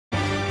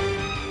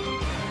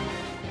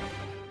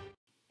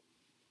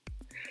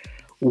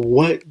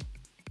What?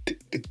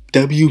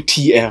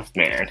 WTF,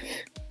 man.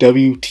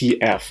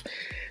 WTF.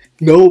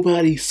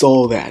 Nobody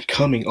saw that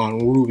coming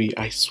on RWBY.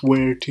 I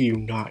swear to you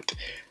not.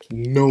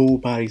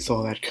 Nobody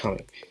saw that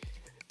coming.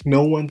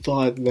 No one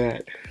thought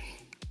that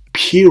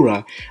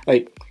Pyrrha,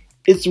 like,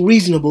 it's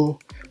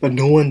reasonable, but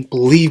no one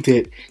believed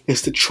it.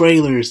 It's the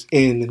trailers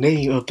and the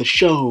name of the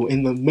show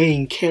and the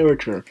main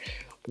character.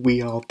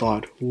 We all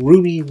thought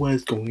RWBY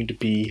was going to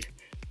be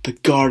the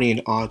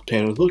guardian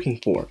Ozpan was looking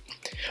for.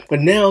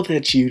 But now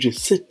that you just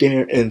sit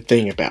there and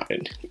think about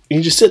it,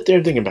 you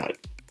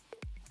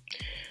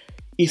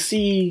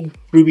see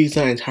RWBY's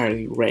not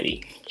entirely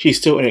ready. She's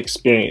still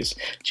inexperienced.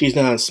 She's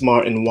not as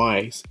smart and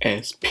wise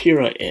as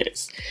Pyrrha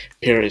is.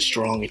 Pyrrha is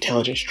strong,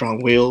 intelligent,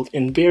 strong-willed,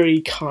 and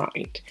very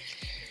kind.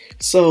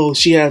 So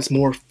she has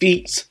more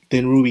feats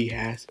than RWBY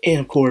has,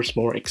 and of course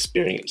more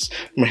experience.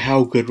 No matter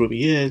how good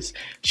RWBY is,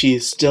 she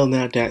is still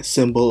not that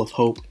symbol of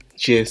hope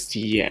just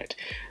yet.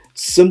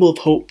 Symbol of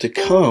hope to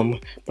come,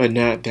 but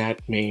not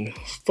that main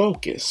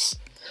focus.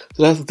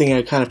 So that's the thing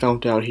I kind of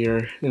found out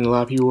here, and a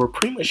lot of people were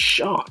pretty much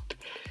shocked.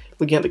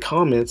 Looking at the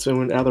comments, and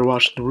when after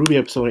watching the RWBY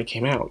episode when it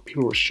came out,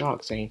 people were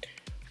shocked, saying,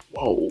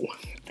 "Whoa,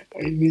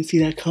 I didn't even see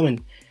that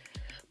coming."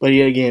 But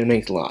yet again, it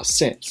makes a lot of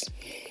sense.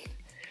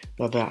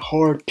 Now that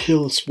hard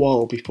pill to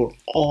swallow before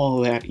all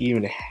that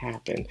even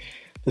happened.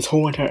 This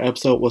whole entire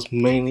episode was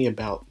mainly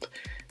about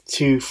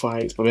 2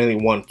 fights, but mainly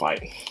 1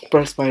 fight.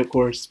 First fight, of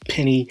course,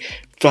 Penny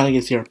finally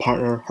gets to see her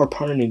partner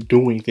didn't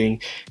do anything.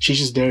 She's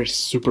just there to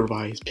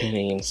supervise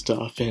Penny and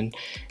stuff, and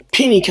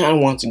Penny kind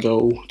of wants to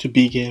go to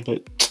begin,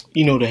 but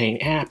you know that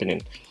ain't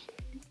happening.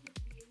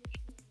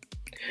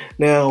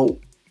 Now,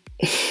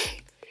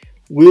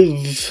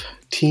 with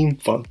Team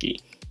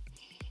Funky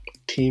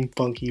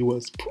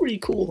was pretty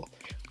cool.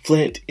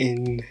 Flint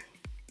and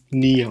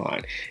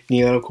Neon,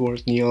 of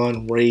course,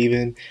 Neon,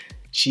 Raven.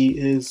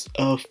 She's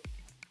a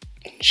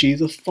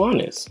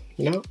funnest,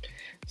 you know?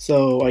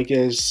 So I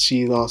guess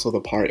she's also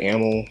the part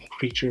animal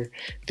creature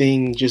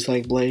thing, just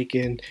like Blake,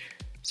 and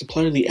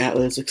supposedly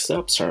Atlas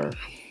accepts her.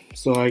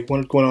 So like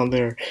what's going on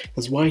there?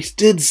 Because Weiss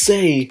did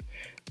say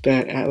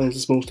that Atlas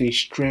is mostly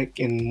strict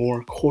and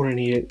more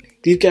coordinated.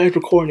 These guys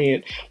were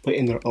coordinated, but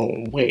in their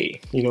own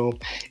way, you know?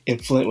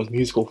 And Flint was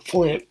musical.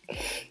 Flint,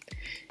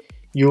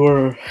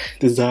 your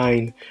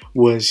design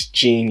was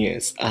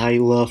genius. I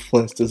love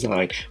Flint's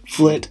design.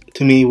 Flint,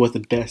 to me, was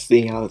the best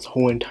thing out of this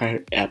whole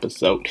entire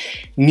episode.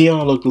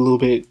 Neon looked a little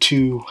bit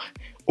too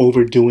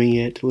overdoing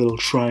it, a little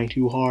trying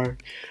too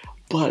hard.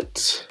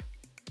 But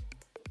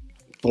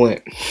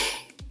Flint,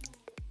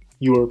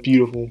 you are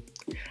beautiful.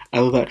 I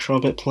love that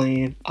trumpet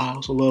playing. I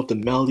also love the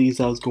melodies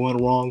that was going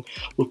along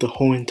with the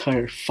whole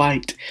entire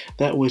fight.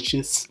 That was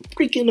just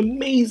freaking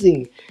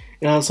amazing.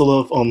 And I also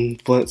love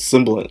Flint's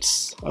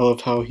semblance. I love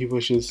how he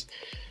was just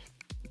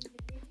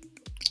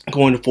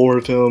going forward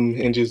with him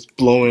and just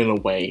blowing it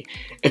away.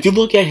 If you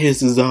look at his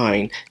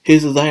design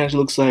actually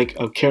looks like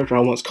a character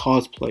I once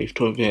cosplayed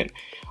to an event.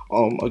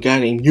 A guy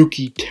named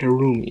Yuki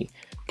Terumi.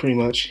 Pretty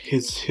much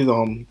his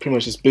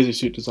business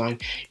suit design,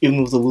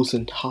 even with the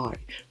loosened tie,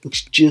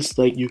 looks just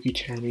like Yuki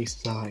Terumi's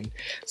design.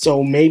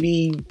 So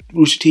maybe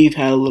Rooster Teeth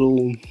had a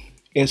little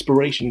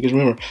inspiration, because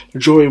remember, the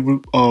majority of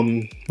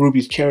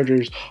RWBY's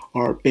characters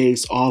are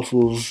based off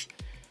of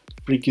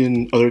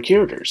freaking other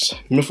characters,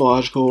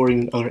 mythological or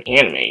even other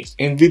animes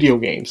and video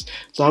games.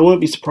 So I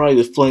wouldn't be surprised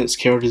if Flint's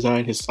character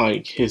design,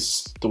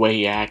 the way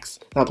he acts,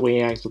 not the way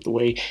he acts, but the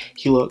way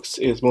he looks,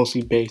 is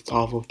mostly based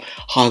off of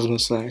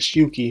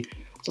Hazuma/Yuki.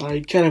 So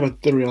I kind of have a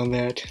theory on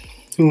that.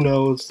 Who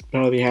knows?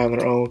 Probably they have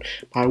their own.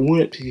 But I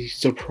wouldn't be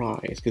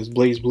surprised, because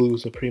Blazblue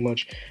is pretty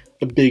much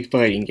a big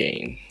fighting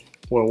game.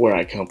 Well, where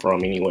I come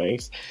from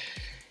anyways.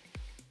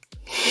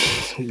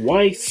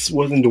 Weiss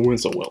wasn't doing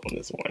so well in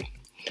this one.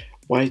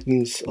 Weiss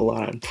needs a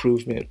lot of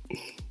improvement.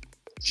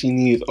 She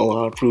needs a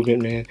lot of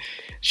improvement, man.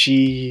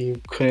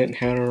 She couldn't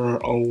handle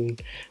her own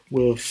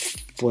with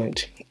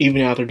Flint.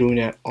 Even after doing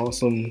that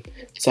awesome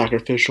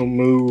sacrificial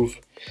move,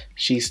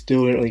 she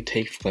still didn't really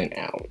take Flint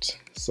out.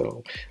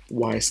 So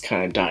Weiss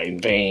kind of died in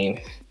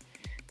vain.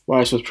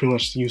 Weiss was pretty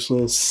much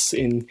useless,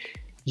 and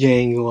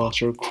Yang lost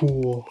her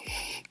cool.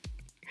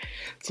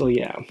 So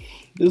yeah,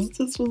 this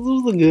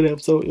was a good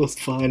episode. It was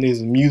fun. It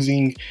was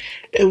amusing.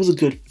 It was a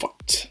good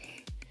fight.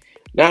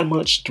 Not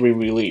much to be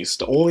released.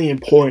 The only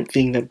important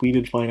thing that we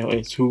did find out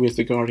is who is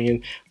the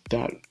guardian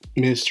that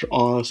Mr.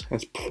 Oz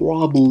has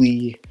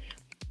probably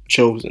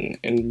chosen,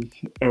 and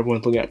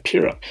everyone's looking at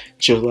Pyrrha.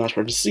 She was the last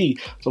person to see,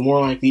 so more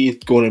likely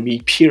it's going to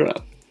be Pyrrha.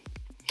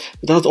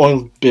 But that was the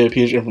only bit of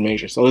piece of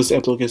information, so this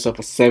episode gets up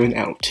a 7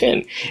 out of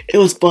 10. It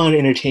was fun,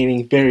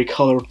 entertaining, very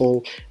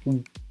colorful,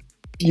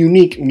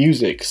 unique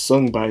music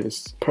sung by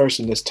this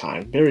person this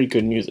time. Very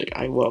good music.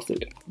 I loved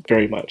it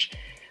very much.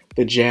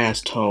 The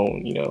jazz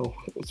tone, you know,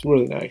 it was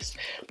really nice.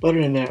 But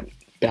other than that,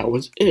 that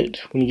was it.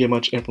 When you get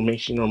much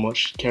information or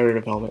much character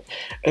development.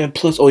 And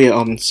plus, oh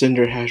yeah,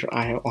 Cinder has her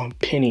eye on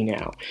Penny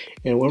now.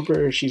 And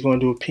whatever she's going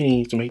to do with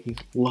Penny to make things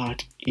a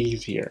lot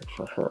easier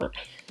for her.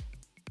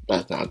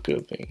 That's not a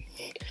good thing.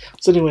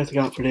 So anyway, that's all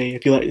I got for today.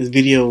 If you like this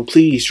video,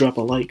 please drop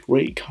a like,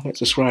 rate, comment,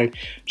 subscribe,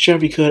 share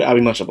if you could. I'd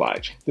be much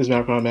obliged. This is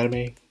Malcolm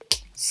Anime.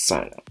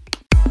 Sign out.